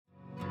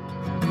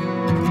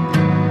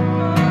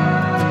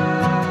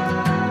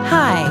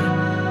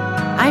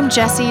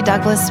Jessie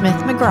Douglas Smith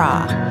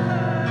McGraw,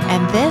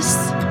 and this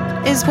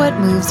is What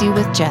Moves You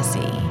with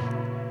Jessie.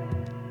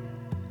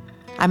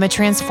 I'm a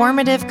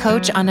transformative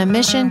coach on a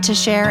mission to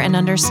share an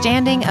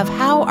understanding of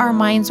how our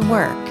minds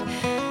work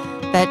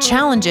that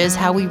challenges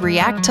how we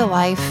react to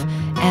life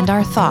and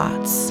our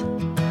thoughts.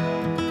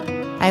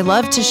 I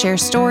love to share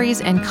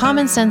stories and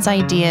common sense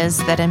ideas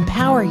that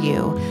empower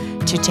you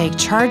to take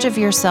charge of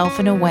yourself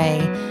in a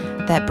way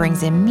that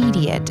brings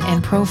immediate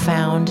and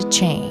profound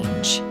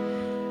change.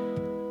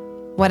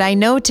 What I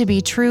know to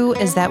be true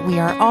is that we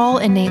are all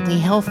innately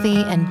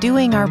healthy and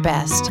doing our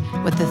best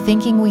with the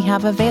thinking we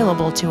have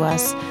available to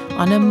us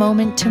on a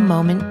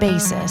moment-to-moment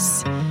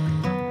basis.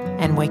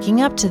 And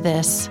waking up to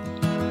this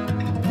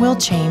will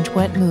change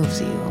what moves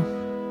you.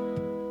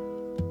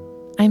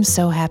 I'm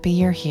so happy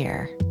you're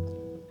here.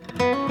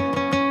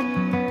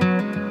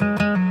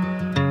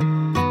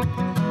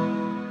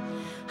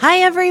 Hi,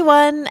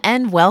 everyone,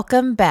 and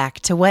welcome back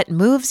to What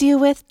Moves You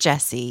with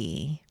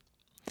Jessie.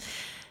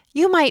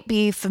 You might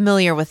be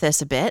familiar with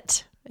this a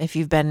bit if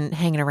you've been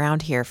hanging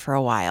around here for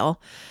a while,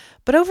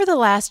 but over the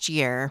last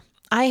year,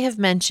 I have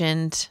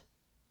mentioned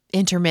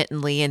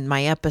intermittently in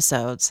my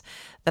episodes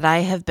that I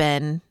have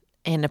been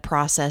in a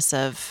process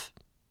of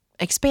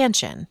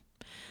expansion,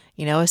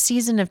 a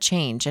season of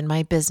change in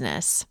my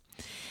business.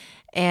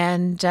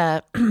 And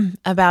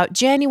about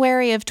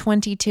January of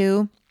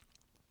 22,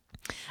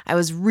 I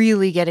was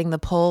really getting the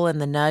pull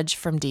and the nudge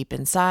from deep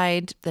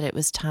inside that it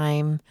was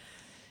time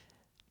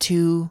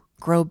to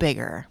grow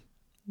bigger.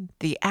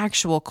 The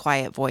actual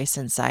quiet voice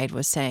inside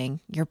was saying,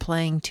 "You're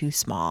playing too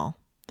small."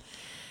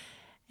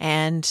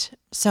 And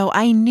so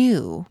I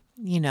knew,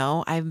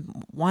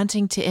 I'm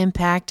wanting to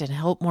impact and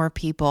help more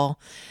people.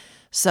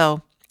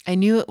 So I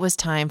knew it was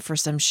time for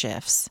some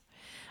shifts.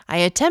 I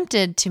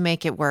attempted to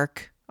make it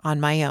work on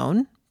my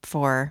own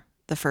for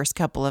the first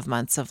couple of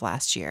months of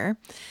last year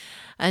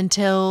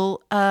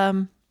until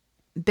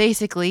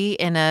basically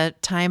in a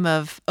time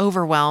of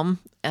overwhelm,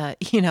 a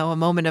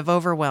moment of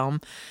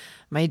overwhelm,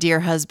 my dear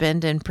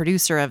husband and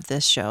producer of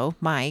this show,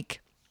 Mike,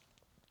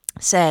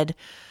 said,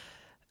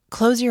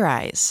 "Close your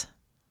eyes.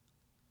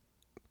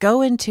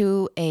 Go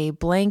into a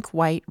blank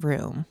white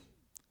room.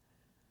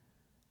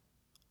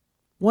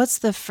 What's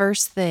the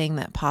first thing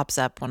that pops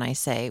up when I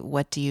say,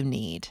 'What do you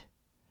need?'"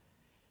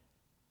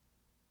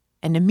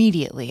 And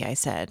immediately I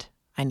said,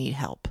 "I need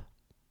help."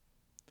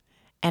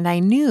 And I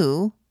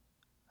knew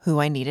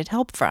who I needed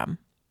help from.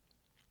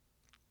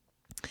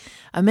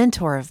 A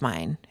mentor of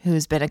mine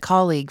who's been a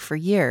colleague for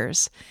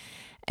years.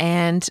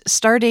 And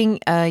starting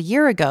a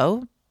year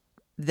ago,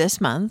 this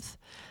month,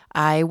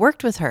 I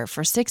worked with her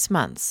for 6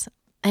 months,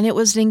 and it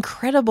was an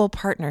incredible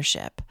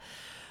partnership.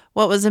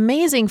 What was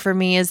amazing for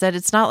me is that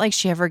it's not like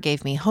she ever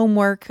gave me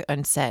homework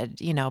and said,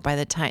 by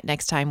the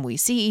next time we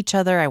see each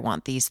other, I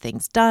want these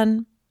things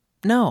done.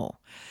 No,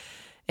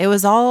 it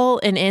was all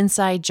an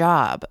inside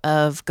job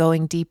of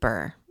going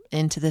deeper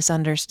into this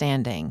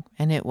understanding,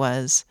 and it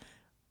was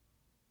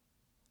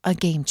a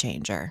game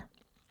changer.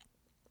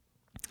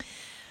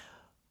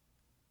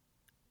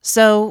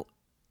 So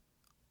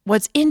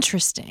what's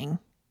interesting,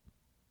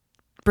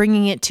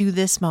 bringing it to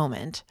this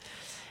moment,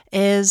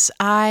 is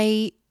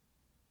I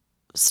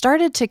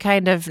started to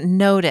kind of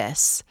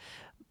notice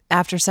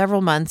after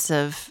several months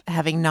of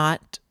having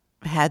not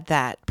had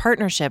that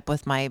partnership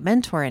with my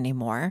mentor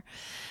anymore,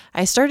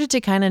 I started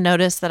to kind of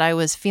notice that I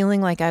was feeling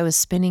like I was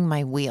spinning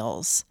my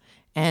wheels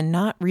and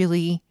not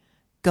really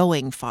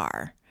going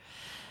far.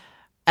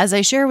 As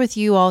I share with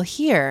you all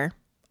here,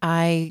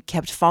 I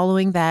kept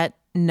following that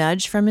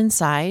nudge from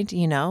inside.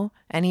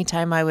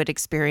 Anytime I would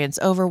experience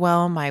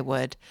overwhelm, I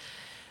would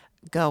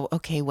go,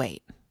 "Okay,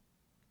 wait,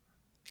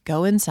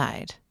 go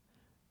inside.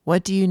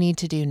 What do you need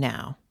to do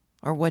now?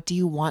 Or what do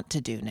you want to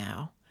do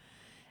now?"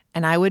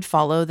 And I would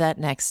follow that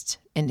next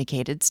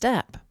indicated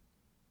step.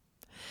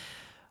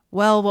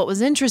 Well, what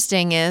was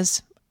interesting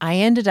is I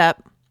ended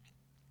up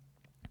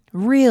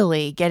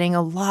really getting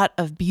a lot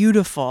of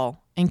beautiful,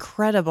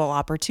 incredible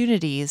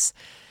opportunities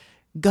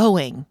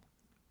going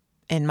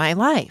in my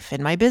life,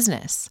 in my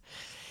business.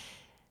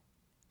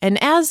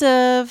 And as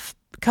of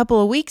a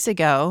couple of weeks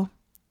ago,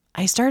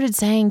 I started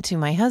saying to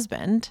my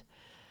husband,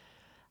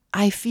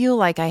 I feel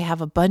like I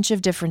have a bunch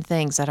of different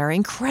things that are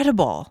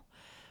incredible,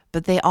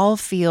 but they all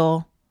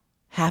feel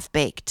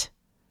half-baked.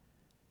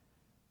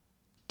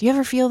 Do you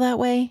ever feel that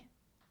way?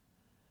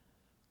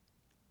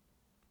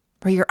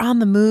 Where you're on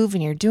the move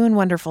and you're doing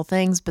wonderful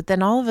things, but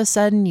then all of a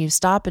sudden you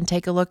stop and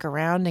take a look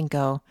around and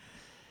go,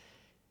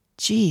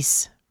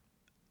 geez,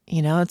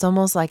 it's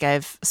almost like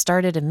I've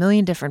started a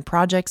million different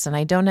projects and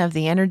I don't have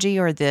the energy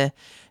or the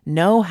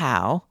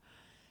know-how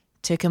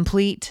to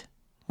complete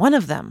one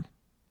of them,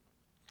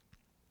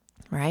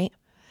 right?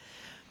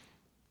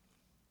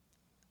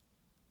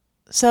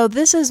 So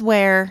this is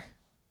where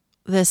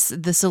the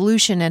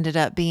solution ended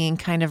up being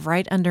kind of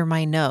right under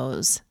my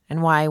nose,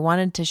 and why I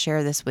wanted to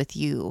share this with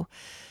you.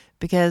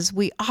 Because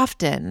we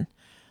often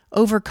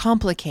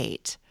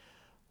overcomplicate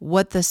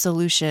what the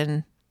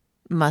solution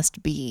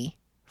must be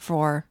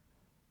for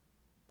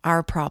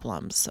our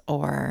problems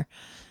or,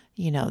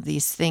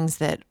 these things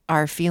that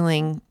are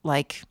feeling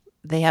like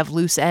they have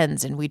loose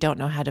ends and we don't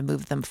know how to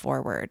move them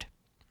forward.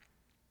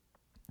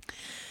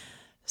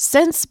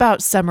 Since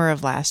about summer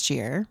of last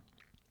year,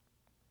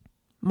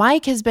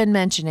 Mike has been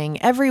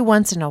mentioning every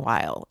once in a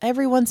while,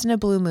 every once in a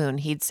blue moon,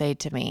 he'd say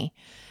to me,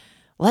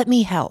 "Let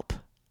me help."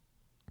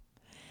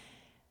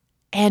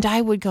 And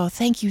I would go,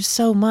 "Thank you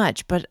so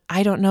much, but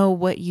I don't know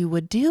what you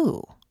would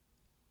do."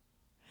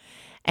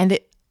 And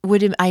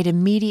I'd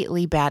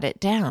immediately bat it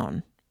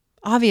down.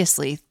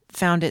 Obviously,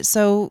 found it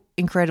so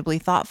incredibly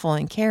thoughtful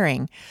and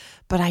caring,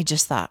 but I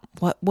just thought,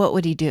 what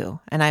would he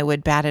do? And I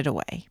would bat it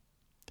away.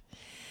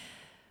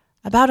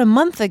 About a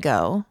month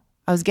ago,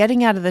 I was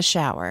getting out of the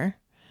shower,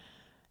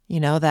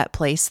 that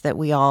place that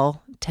we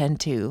all tend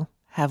to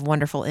have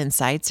wonderful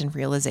insights and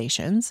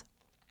realizations.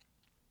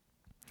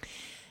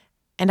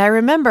 And I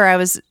remember I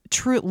was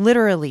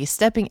literally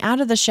stepping out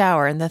of the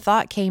shower, and the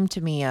thought came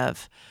to me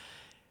of,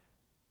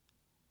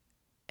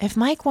 if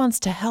Mike wants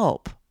to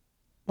help,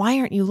 why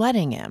aren't you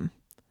letting him?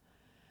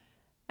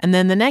 And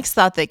then the next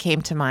thought that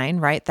came to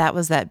mind, right, that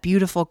was that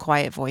beautiful,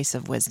 quiet voice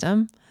of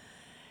wisdom.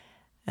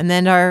 And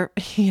then our,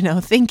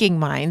 thinking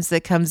minds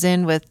that comes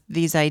in with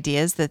these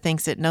ideas that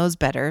thinks it knows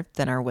better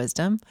than our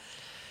wisdom.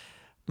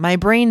 My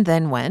brain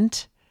then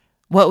went,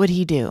 what would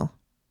he do?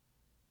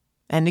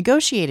 And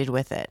negotiated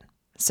with it.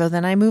 So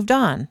then I moved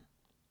on.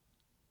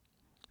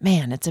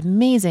 Man, it's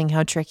amazing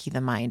how tricky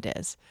the mind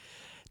is.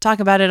 Talk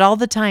about it all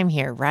the time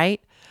here,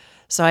 right?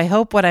 So I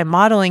hope what I'm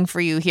modeling for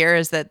you here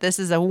is that this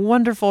is a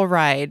wonderful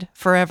ride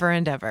forever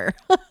and ever.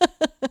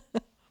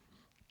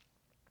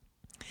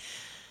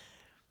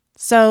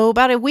 So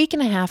about a week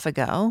and a half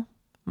ago,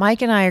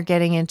 Mike and I are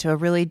getting into a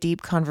really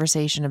deep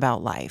conversation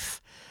about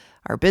life,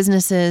 our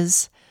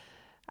businesses,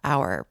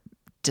 our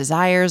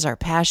desires, our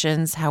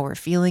passions, how we're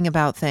feeling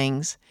about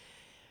things.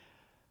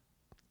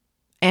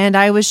 And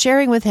I was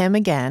sharing with him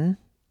again,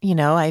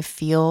 I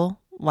feel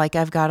like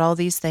I've got all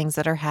these things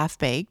that are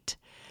half-baked,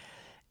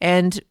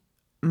 and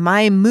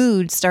my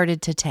mood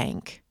started to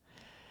tank.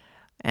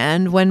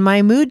 And when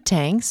my mood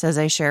tanks, as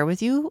I share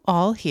with you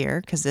all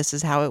here, because this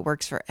is how it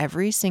works for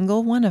every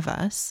single one of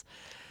us,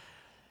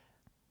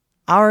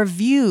 our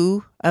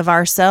view of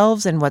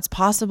ourselves and what's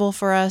possible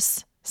for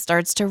us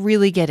starts to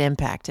really get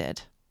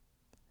impacted.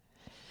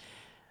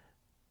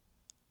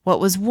 What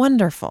was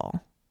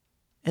wonderful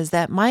is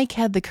that Mike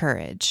had the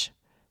courage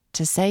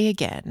to say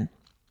again,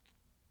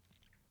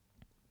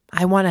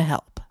 I want to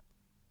help.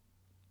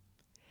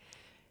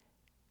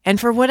 And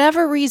for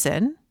whatever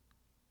reason,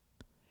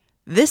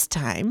 this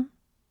time,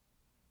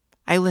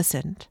 I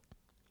listened.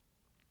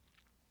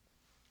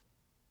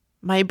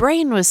 My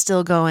brain was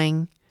still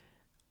going,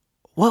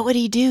 what would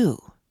he do?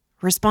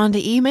 Respond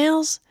to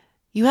emails?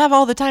 You have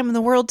all the time in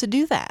the world to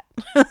do that.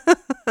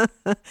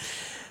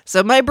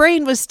 So my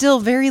brain was still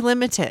very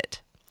limited,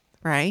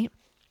 right?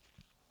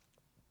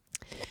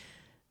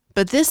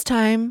 But this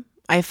time,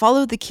 I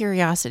followed the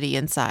curiosity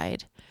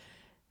inside,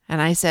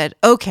 and I said,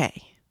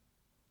 okay,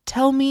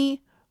 tell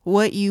me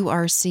what you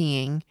are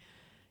seeing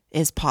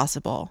is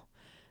possible.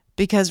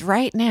 Because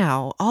right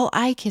now, all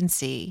I can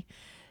see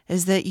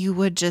is that you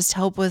would just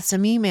help with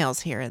some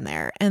emails here and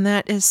there. And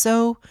that is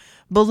so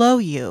below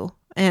you.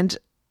 And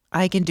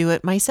I can do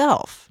it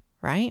myself,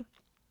 right?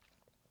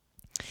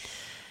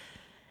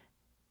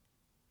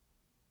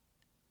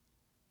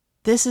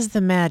 This is the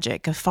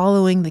magic of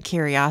following the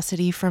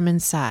curiosity from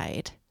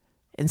inside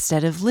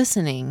instead of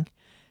listening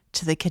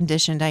to the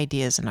conditioned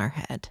ideas in our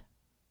head.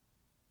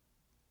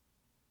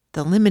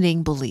 The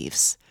limiting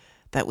beliefs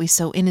that we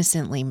so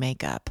innocently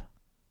make up.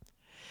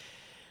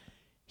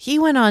 He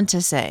went on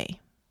to say,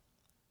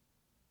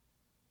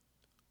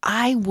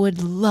 I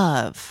would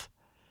love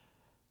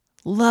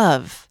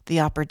the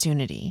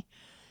opportunity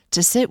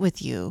to sit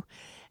with you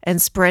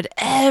and spread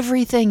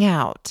everything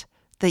out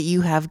that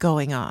you have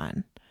going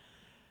on.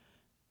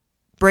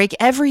 Break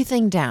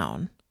everything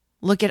down.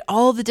 Look at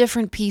all the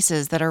different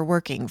pieces that are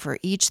working for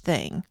each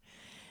thing.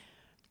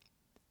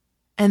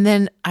 And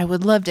then I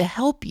would love to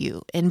help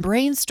you in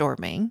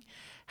brainstorming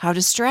how to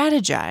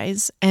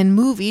strategize and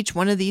move each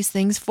one of these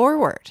things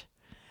forward.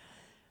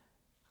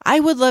 I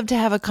would love to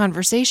have a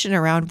conversation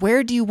around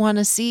where do you want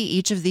to see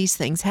each of these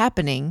things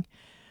happening,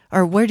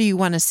 or where do you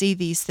want to see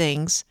these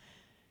things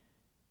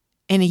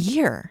in a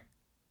year?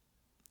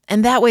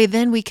 And that way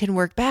then we can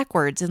work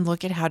backwards and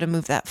look at how to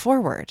move that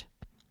forward.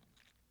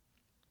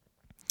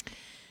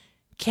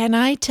 Can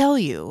I tell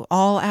you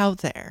all out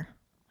there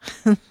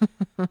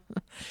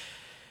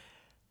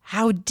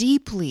how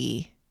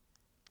deeply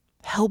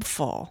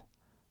helpful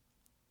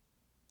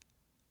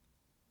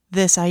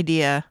this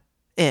idea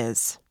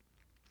is?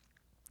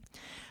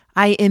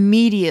 I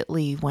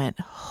immediately went,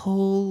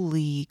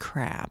 holy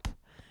crap.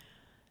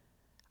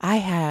 I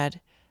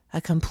had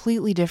a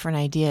completely different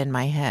idea in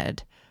my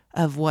head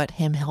of what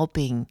him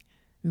helping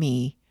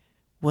me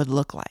would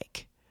look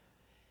like.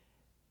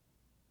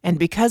 And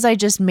because I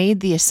just made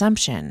the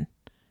assumption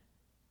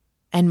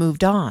and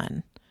moved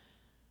on,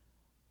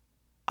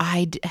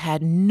 I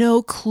had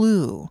no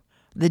clue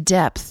the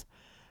depth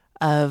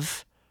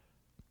of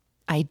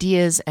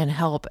ideas and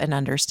help and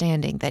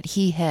understanding that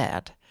he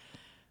had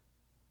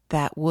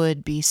that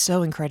would be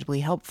so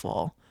incredibly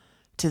helpful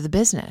to the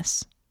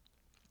business.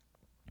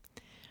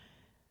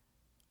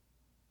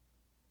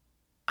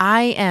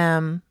 I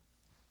am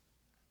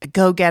a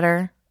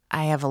go-getter.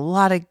 I have a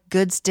lot of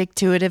good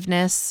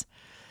stick-to-itiveness.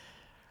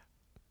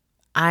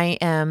 I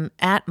am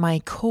at my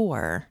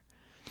core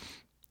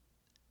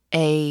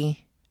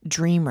a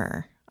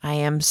dreamer. I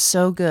am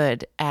so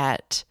good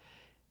at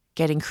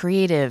getting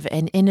creative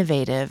and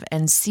innovative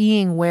and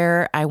seeing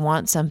where I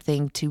want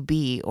something to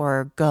be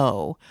or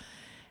go.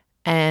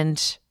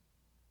 And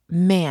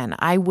man,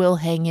 I will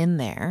hang in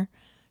there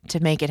to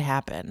make it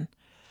happen.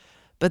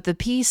 But the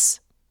piece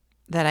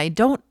that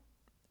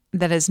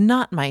is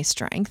not my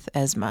strength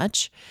as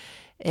much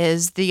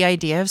is the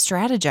idea of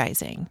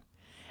strategizing.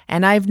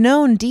 And I've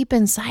known deep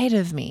inside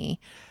of me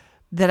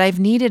that I've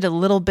needed a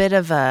little bit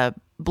of a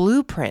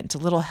blueprint, a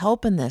little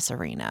help in this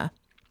arena.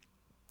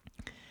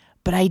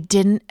 But I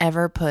didn't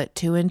ever put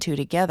two and two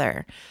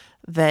together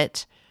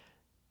that,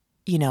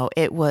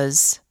 it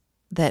was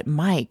that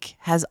Mike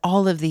has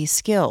all of these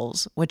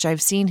skills, which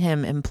I've seen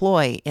him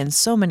employ in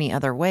so many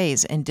other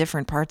ways in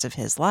different parts of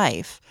his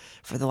life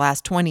for the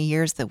last 20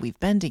 years that we've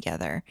been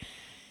together.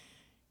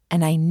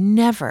 And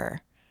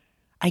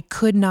I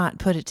could not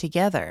put it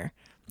together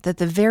that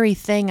the very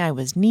thing I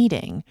was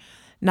needing,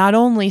 not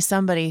only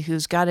somebody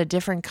who's got a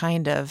different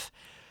kind of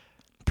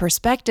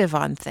perspective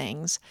on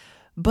things,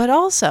 but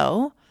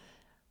also,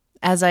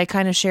 as I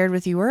kind of shared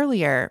with you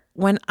earlier,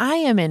 when I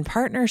am in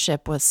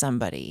partnership with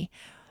somebody,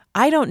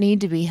 I don't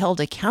need to be held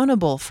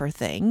accountable for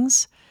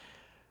things.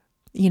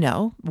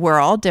 We're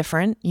all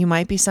different. You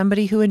might be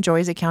somebody who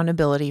enjoys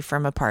accountability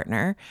from a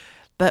partner,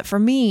 but for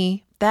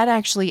me, that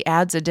actually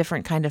adds a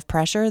different kind of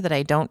pressure that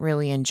I don't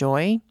really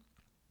enjoy.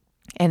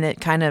 And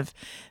it kind of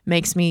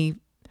makes me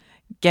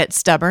get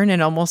stubborn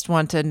and almost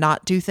want to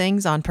not do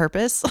things on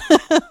purpose.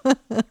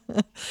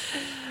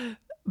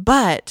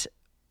 But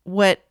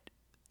what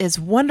is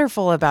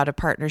wonderful about a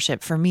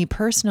partnership for me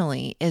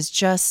personally is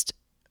just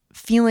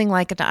feeling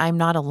like I'm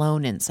not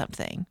alone in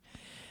something.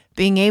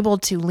 Being able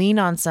to lean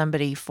on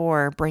somebody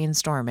for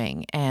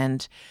brainstorming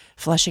and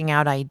fleshing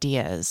out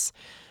ideas.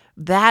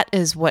 That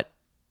is what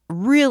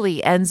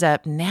really ends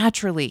up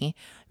naturally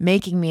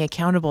making me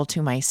accountable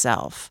to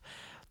myself.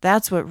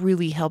 That's what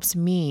really helps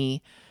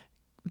me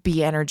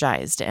be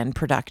energized and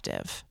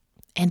productive.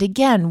 And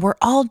again, we're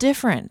all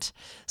different.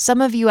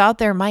 Some of you out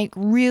there might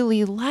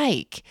really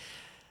like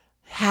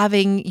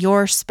having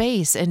your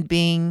space and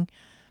being,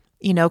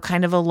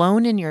 kind of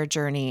alone in your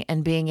journey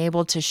and being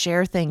able to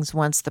share things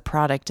once the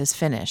product is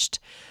finished.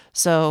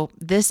 So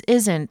this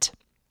isn't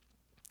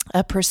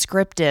a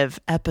prescriptive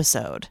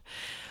episode.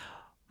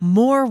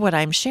 More what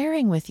I'm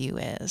sharing with you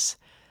is,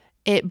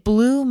 it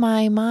blew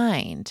my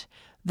mind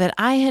that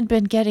I had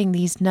been getting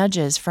these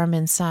nudges from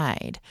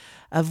inside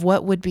of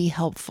what would be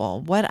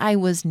helpful, what I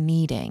was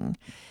needing.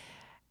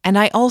 And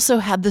I also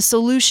had the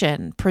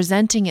solution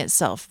presenting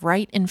itself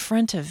right in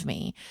front of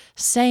me,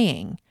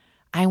 saying,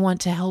 I want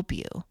to help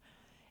you.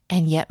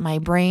 And yet my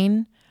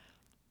brain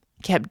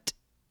kept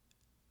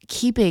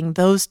keeping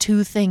those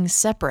two things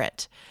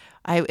separate.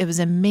 It was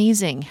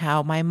amazing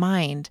how my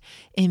mind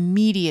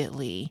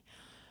immediately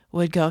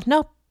would go,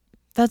 nope,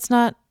 that's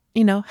not,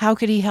 how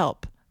could he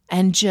help?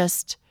 And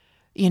just,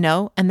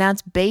 and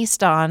that's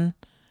based on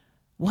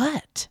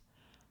what?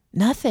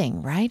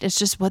 Nothing, right? It's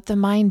just what the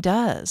mind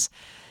does.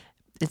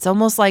 It's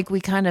almost like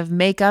we kind of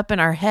make up in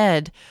our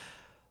head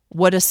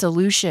what a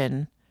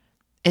solution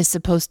is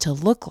supposed to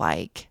look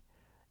like.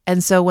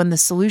 And so when the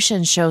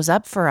solution shows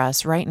up for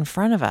us right in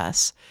front of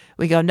us,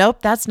 we go, nope,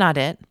 that's not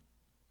it.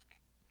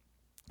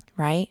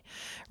 Right?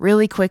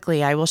 Really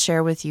quickly, I will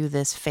share with you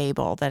this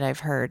fable that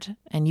I've heard,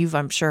 and you've,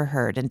 I'm sure,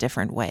 heard in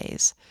different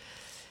ways.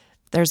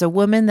 There's a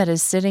woman that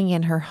is sitting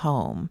in her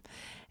home,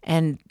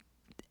 and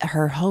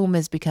her home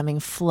is becoming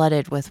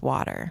flooded with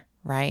water,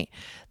 right?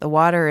 The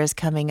water is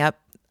coming up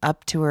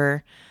to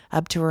her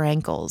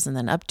ankles and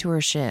then up to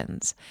her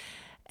shins.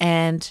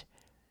 And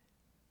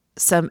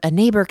a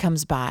neighbor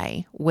comes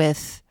by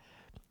with,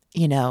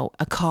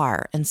 a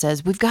car and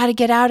says, we've got to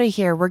get out of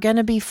here. We're going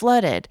to be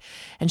flooded.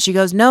 And she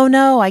goes,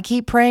 no, I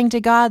keep praying to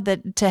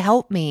God to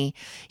help me.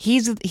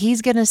 He's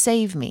going to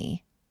save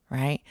me.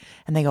 Right?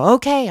 And they go,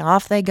 okay,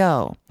 off they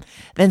go.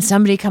 Then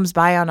somebody comes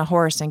by on a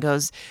horse and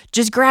goes,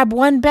 just grab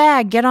one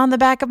bag, get on the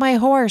back of my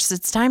horse.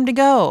 It's time to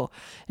go.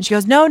 And she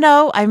goes,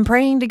 no, I'm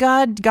praying to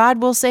God.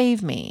 God will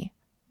save me.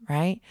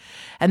 Right?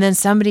 And then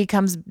somebody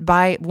comes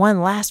by,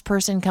 one last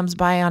person comes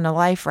by on a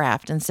life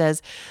raft and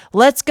says,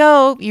 let's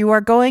go. You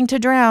are going to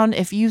drown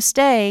if you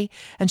stay.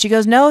 And she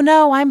goes,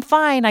 no, I'm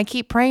fine. I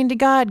keep praying to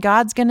God.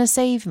 God's going to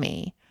save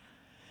me.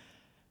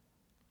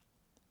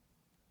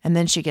 And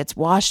then she gets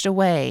washed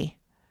away.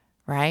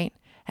 Right?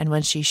 And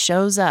when she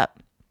shows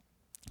up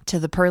to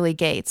the pearly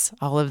gates,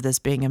 all of this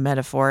being a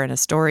metaphor and a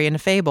story and a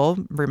fable,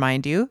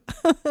 remind you.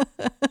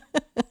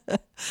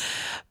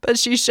 But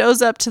she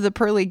shows up to the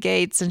pearly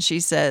gates and she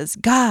says,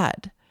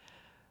 God,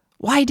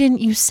 why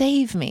didn't you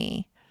save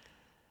me?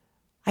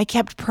 I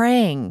kept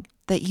praying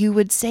that you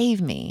would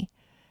save me.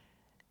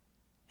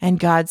 And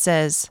God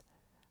says,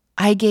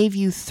 I gave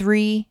you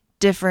 3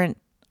 different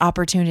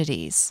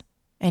opportunities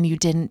and you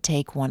didn't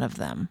take one of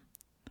them.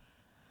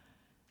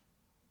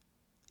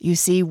 You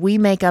see, we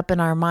make up in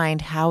our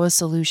mind how a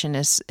solution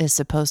is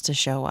supposed to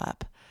show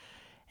up.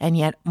 And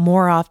yet,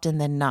 more often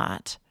than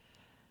not,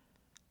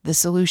 the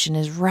solution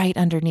is right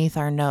underneath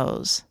our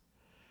nose.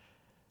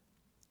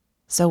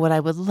 So what I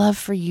would love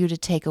for you to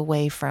take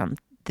away from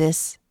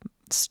this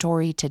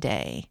story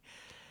today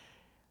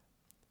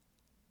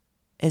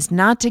is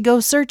not to go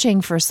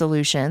searching for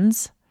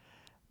solutions,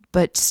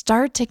 but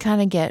start to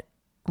kind of get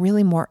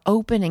really more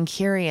open and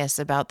curious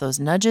about those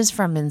nudges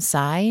from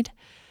inside,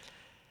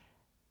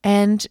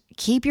 and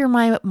keep your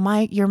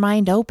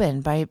mind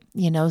open by,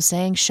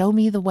 saying, show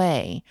me the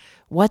way.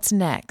 What's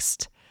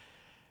next?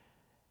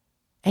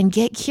 And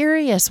get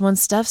curious when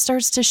stuff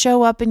starts to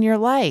show up in your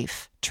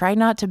life. Try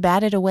not to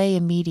bat it away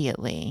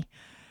immediately.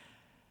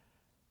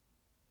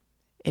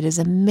 It is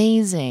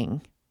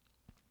amazing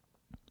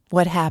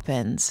what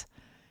happens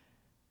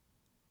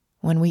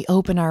when we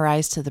open our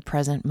eyes to the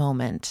present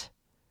moment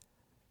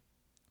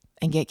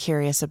and get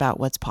curious about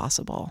what's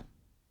possible.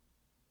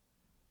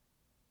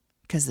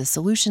 Because the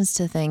solutions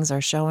to things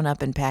are showing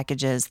up in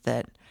packages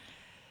that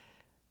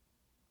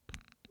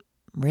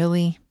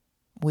really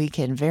we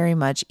can very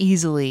much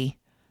easily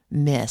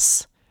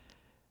miss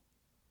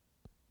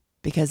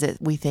because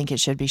we think it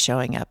should be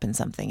showing up in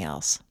something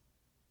else.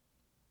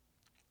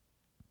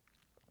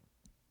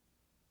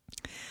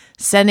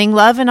 Sending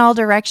love in all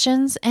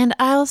directions, and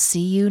I'll see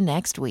you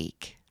next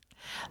week.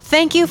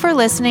 Thank you for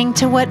listening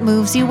to What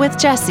Moves You with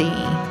Jessie.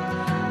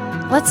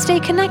 Let's stay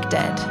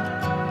connected.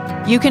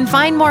 You can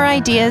find more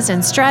ideas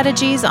and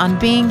strategies on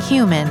being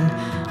human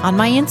on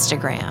my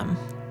Instagram,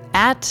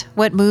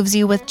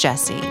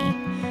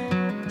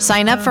 @WhatMovesYouWithJessie.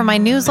 Sign up for my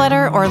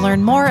newsletter or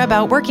learn more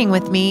about working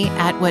with me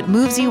at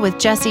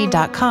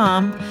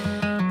whatmovesyouwithjessie.com.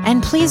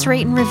 And please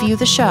rate and review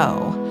the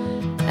show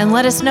and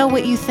let us know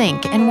what you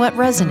think and what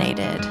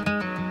resonated.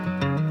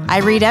 I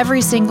read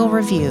every single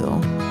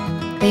review.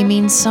 They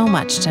mean so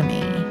much to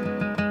me.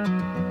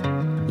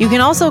 You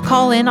can also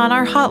call in on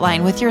our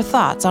hotline with your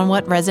thoughts on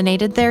what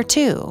resonated there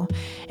too.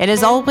 It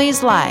is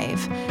always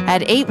live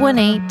at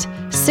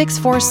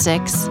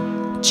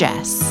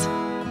 818-646-JESS.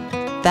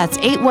 That's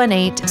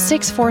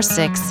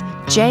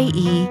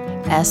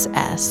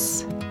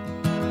 818-646-JESS.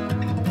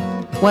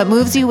 What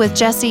Moves You with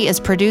Jessie is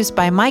produced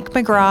by Mike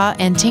McGraw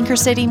and Tinker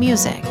City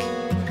Music.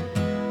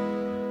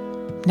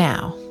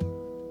 Now,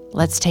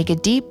 let's take a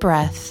deep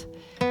breath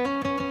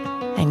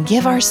and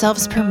give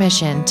ourselves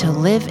permission to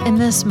live in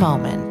this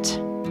moment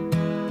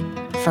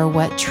for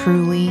what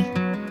truly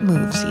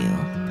moves you.